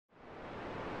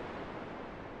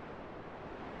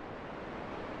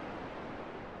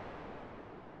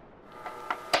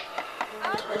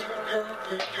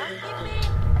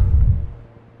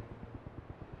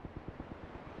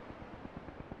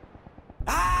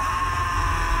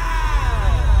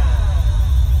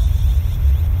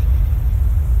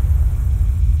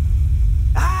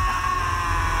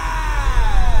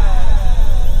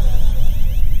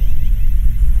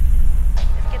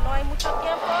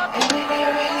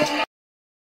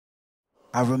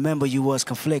I remember you was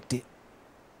conflicted,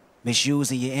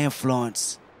 misusing your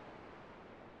influence.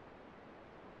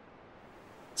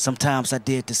 Sometimes I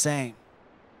did the same.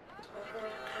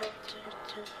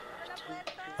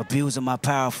 Abusing my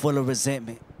power full of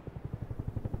resentment.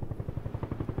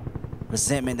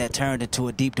 Resentment that turned into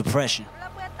a deep depression.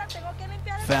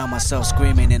 Found myself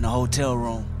screaming in the hotel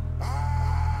room.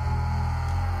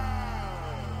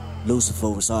 Lucifer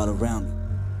was all around me.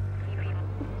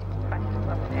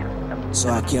 So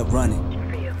I kept running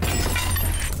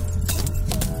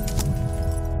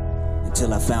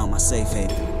until I found my safe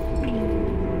haven.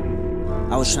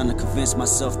 I was trying to convince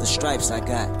myself the stripes I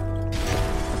got,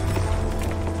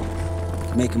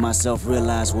 making myself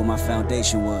realize what my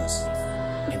foundation was.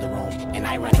 In the room, and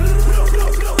I run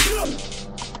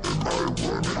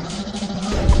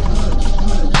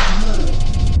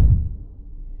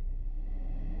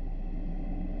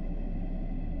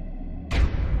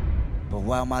But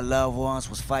while my loved ones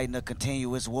was fighting a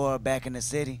continuous war back in the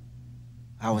city,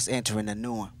 I was entering a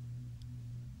new one.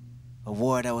 A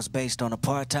war that was based on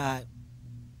apartheid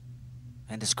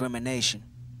and discrimination.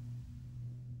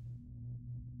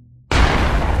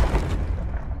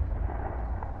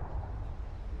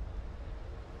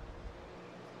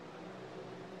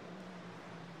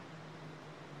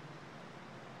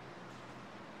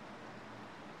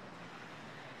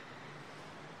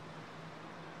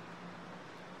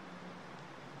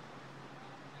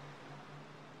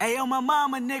 Hey, on my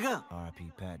mama, nigga.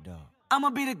 R.I.P. Pat Dog.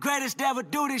 I'ma be the greatest to ever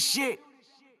do this shit.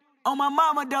 On my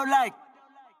mama, though, like,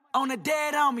 on the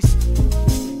dead homies.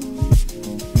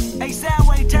 Hey,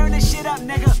 Soundwave, turn this shit up,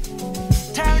 nigga.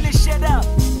 Turn this shit up.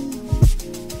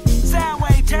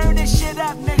 Soundwave, turn this shit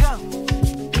up, nigga.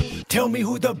 Tell me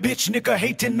who the bitch nigga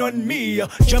hating on me.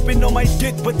 Jumping on my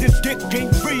dick, but this dick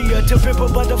ain't free. To pimp a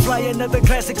butterfly, another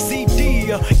classic CD.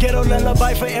 Ghetto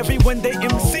lullaby for everyone they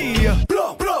MC.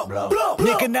 Blow, blow, blow, blow.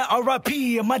 Nigga, not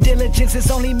R.I.P. My diligence is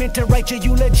only meant to write your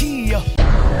eulogy.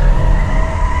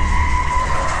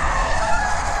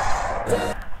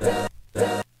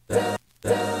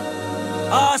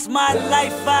 All's my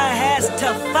life I has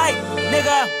to fight,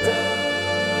 nigga.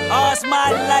 All's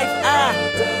my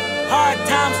life hard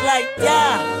times like,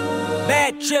 yeah.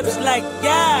 Bad trips like,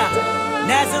 yeah.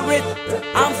 Nazareth,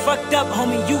 I'm fucked up,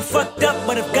 homie, you fucked up.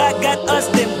 But if God got us,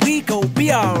 then we gon'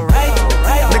 be alright.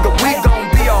 Nigga, we gon'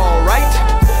 be alright.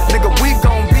 Nigga, we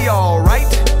gon' be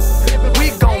alright. We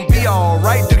gon' be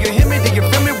alright. Do you hear me? Do you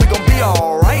feel me? We gon' be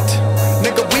alright.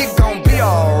 Nigga, we gon' be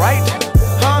alright.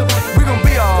 Huh? We gon'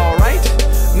 be alright.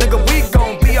 Nigga, we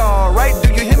gon' be alright.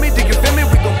 Do you hear me? Do you feel me?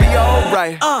 We gon' be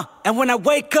alright. And when I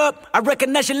wake up, I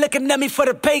recognize you looking at me for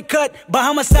the pay cut.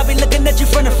 Bahamas, I be looking at you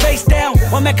from the face down.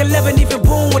 1 Mac 11, even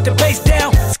boom with the bass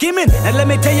down. Scheming, and let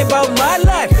me tell you about my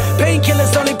life.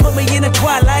 Painkillers only put me in the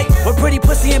twilight. With pretty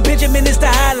pussy and Benjamin is the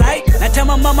highlight. I tell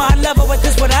my mama I love her, but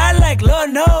this what I like, Lord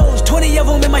knows. 20 of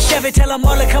them in my Chevy, tell them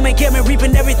all to come and get me.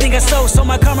 Reaping everything I sow, so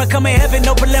my karma come in heaven.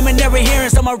 No preliminary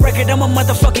hearings on my record. I'm a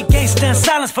motherfucking gangster in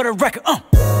silence for the record.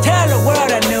 Tell the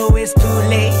world I know it's too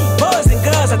late. Boys and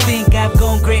girls, I think I've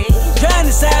gone crazy. Trying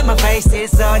to side my face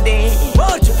this all day.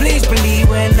 Won't you please believe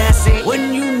when I say,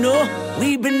 when you know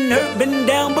we've been hurt, been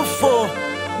down before.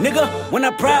 Nigga, when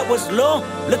our pride was low,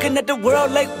 looking at the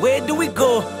world like, where do we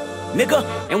go? Nigga,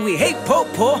 and we hate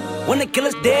po-po, wanna kill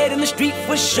us dead in the street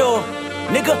for sure.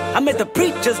 Nigga, I'm at the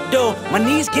preacher's door. My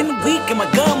knees getting weak and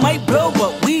my gun might blow,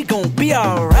 but we gon' be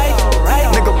alright.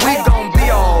 Nigga, we gon'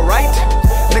 be alright.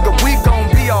 Nigga, we gon'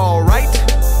 be alright.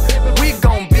 We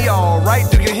gon' be alright.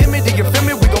 Do you hear me? Do you feel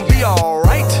me? We gon' be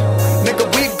alright. Nigga,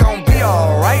 we gon' be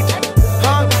alright.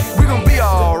 Huh? We gon' be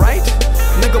alright.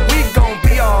 Nigga, we gon'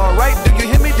 be alright. Do you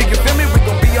hear me? Do you feel me? We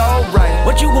gon' be alright.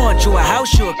 What you want? You a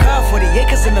house, you a car, 40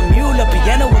 acres and a mule, a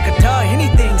piano, a guitar,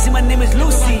 anything. See, my name is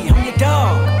Lucy, I'm your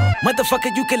dog.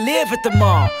 Motherfucker, you can live at the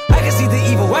mall. I can see the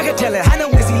evil, I can tell it. I know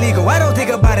it's illegal, I don't think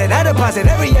about it. I deposit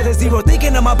every other zero,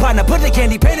 thinking of my partner. Put the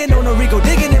candy, painting on a Rico,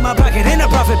 digging in my pocket. In a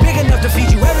profit big enough to feed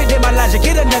you every day. My logic,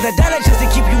 get another dollar just to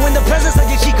keep you in the presence of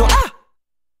your Chico.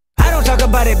 I don't talk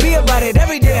about it, be about it.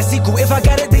 Every day I sequel. If I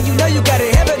got it, then you know you got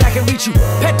it. Heaven, I can reach you.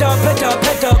 Pet dog, my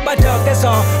dog, that's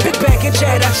all. Big back and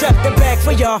chat, I trap the bag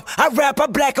for y'all. I rap, I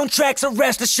black on tracks, so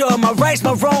rest assured. My rights,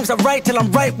 my wrongs, I right till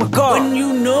I'm right with God. When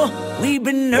you know we've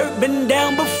been hurt, been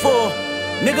down before.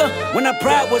 Nigga, when our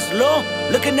pride was low,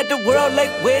 looking at the world like,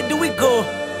 where do we go?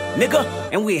 Nigga,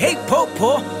 and we hate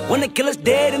po-po, wanna kill us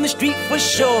dead in the street for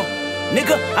sure.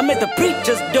 Nigga, I'm at the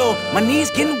preacher's door, my knees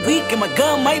getting weak and my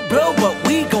gun might blow, but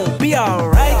we gon' be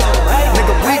alright.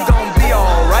 Nigga, we gon' be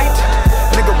alright.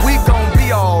 Nigga, we gon'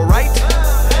 be alright.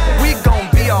 We gon'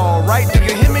 be alright. Do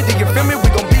you hear me? Do you feel me? We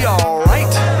gon' be alright.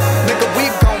 Nigga, we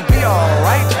gon' be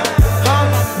alright. Huh?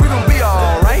 We gon' be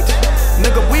alright.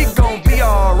 Nigga, we gon' be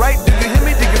alright. Do you hear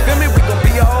me? Do you feel me? We gon'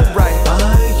 be alright. I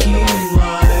keep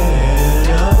my head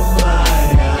up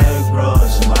high, I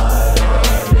cross my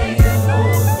heart and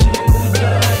hope to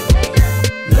die.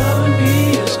 Loving me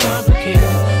is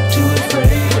complicated, too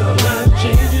afraid of life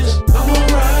changes. I'm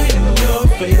alright in your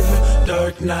favor,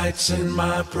 dark nights in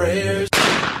my prayers.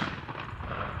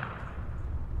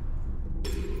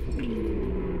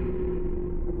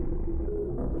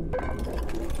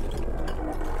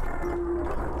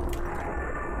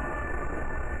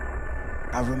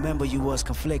 I remember you was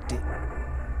conflicted,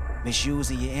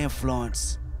 misusing your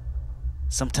influence.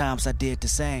 Sometimes I did the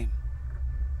same,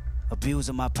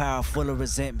 abusing my power full of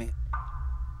resentment.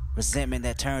 Resentment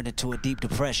that turned into a deep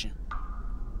depression.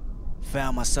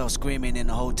 Found myself screaming in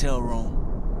the hotel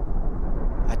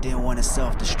room. I didn't want to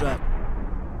self-destruct.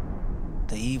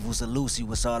 The evils of Lucy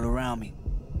was all around me.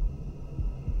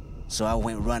 So I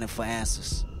went running for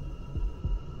answers.